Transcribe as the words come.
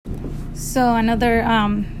So another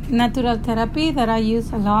natural therapy that I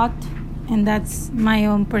use a lot, and that's my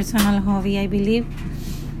own personal hobby, I believe,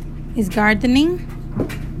 is gardening.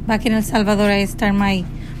 Back in El Salvador, I started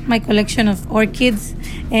my collection of orchids,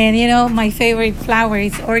 and my favorite flower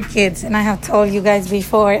is orchids, and I have told you guys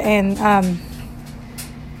before. And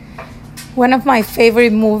one of my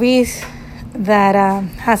favorite movies that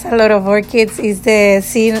has a lot of orchids is the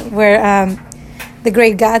scene where the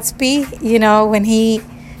Great Gatsby,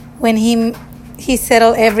 when he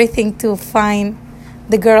settled everything to find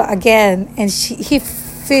the girl again, and he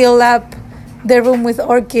filled up the room with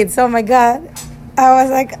orchids. Oh my God, I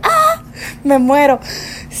was like, me muero.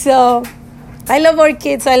 So I love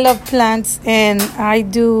orchids, I love plants, and I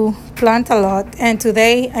do plant a lot. And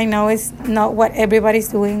today I know it's not what everybody's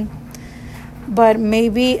doing, but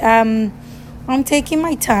maybe I'm taking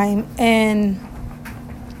my time and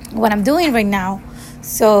what I'm doing right now.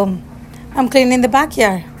 So I'm cleaning the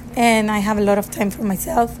backyard, and I have a lot of time for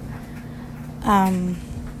myself.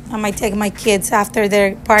 I might take my kids after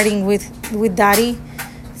they're partying with daddy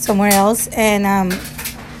somewhere else, and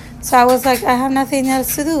so I was like, I have nothing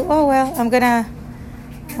else to do. Oh well, I'm gonna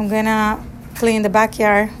clean the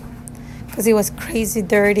backyard because it was crazy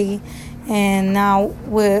dirty, and now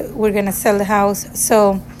we're gonna sell the house.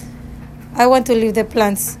 So I want to leave the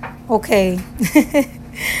plants okay.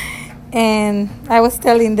 And I was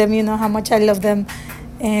telling them, how much I love them,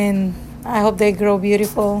 and I hope they grow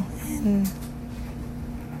beautiful.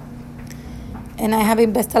 And I have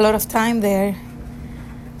invested a lot of time there.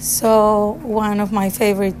 So one of my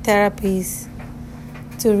favorite therapies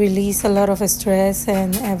to release a lot of stress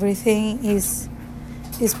and everything is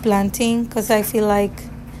planting, because I feel like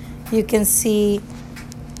you can see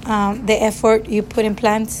the effort you put in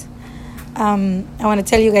plants. I want to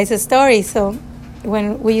tell you guys a story. So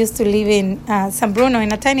when we used to live in San Bruno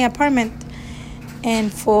in a tiny apartment,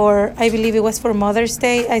 and I believe it was for Mother's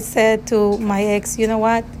Day, I said to my ex, you know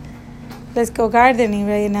what, let's go gardening,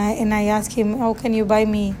 right? And I asked him, oh, can you buy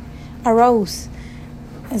me a rose?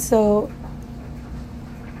 And so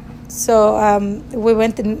we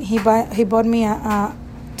went, and he bought me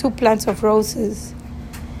 2 plants of roses,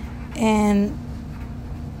 and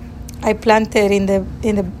I planted in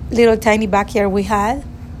the little tiny backyard we had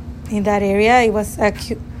in that area. It was a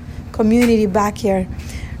community backyard,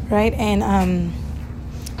 right? And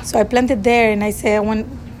so I planted there, and I said I want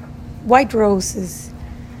white roses,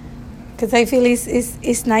 because I feel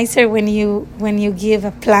it's nicer when you give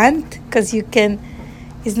a plant, because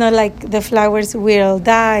it's not like the flowers will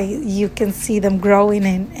die. You can see them growing,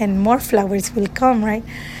 and more flowers will come, right?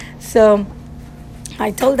 So I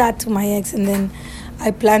told that to my ex, and then I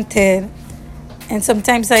planted. And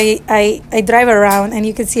sometimes I drive around, and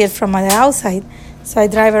you can see it from the outside. So I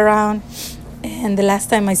drive around, and the last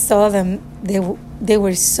time I saw them, they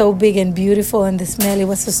were so big and beautiful, and the smell, it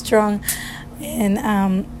was so strong.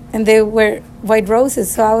 And they were white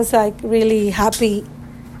roses. So I was like really happy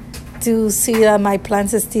to see that my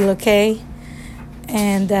plants are still okay.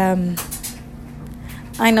 And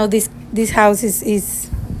I know this house is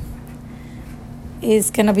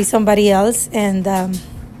gonna be somebody else, and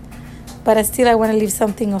but I want to leave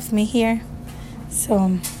something of me here.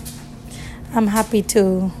 So I'm happy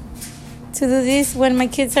to do this when my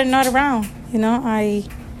kids are not around. I'm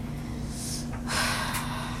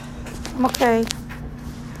okay.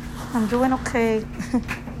 I'm doing okay.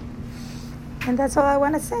 And that's all I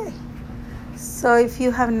want to say. So if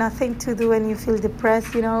you have nothing to do and you feel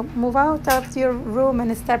depressed, move out of your room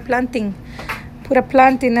and start planting. Put a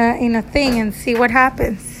plant in a thing and see what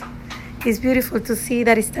happens. It's beautiful to see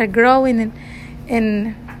that it start growing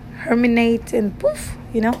and germinate and poof,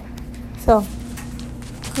 So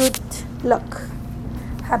good luck.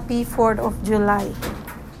 Happy 4th of July.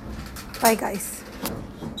 Bye, guys.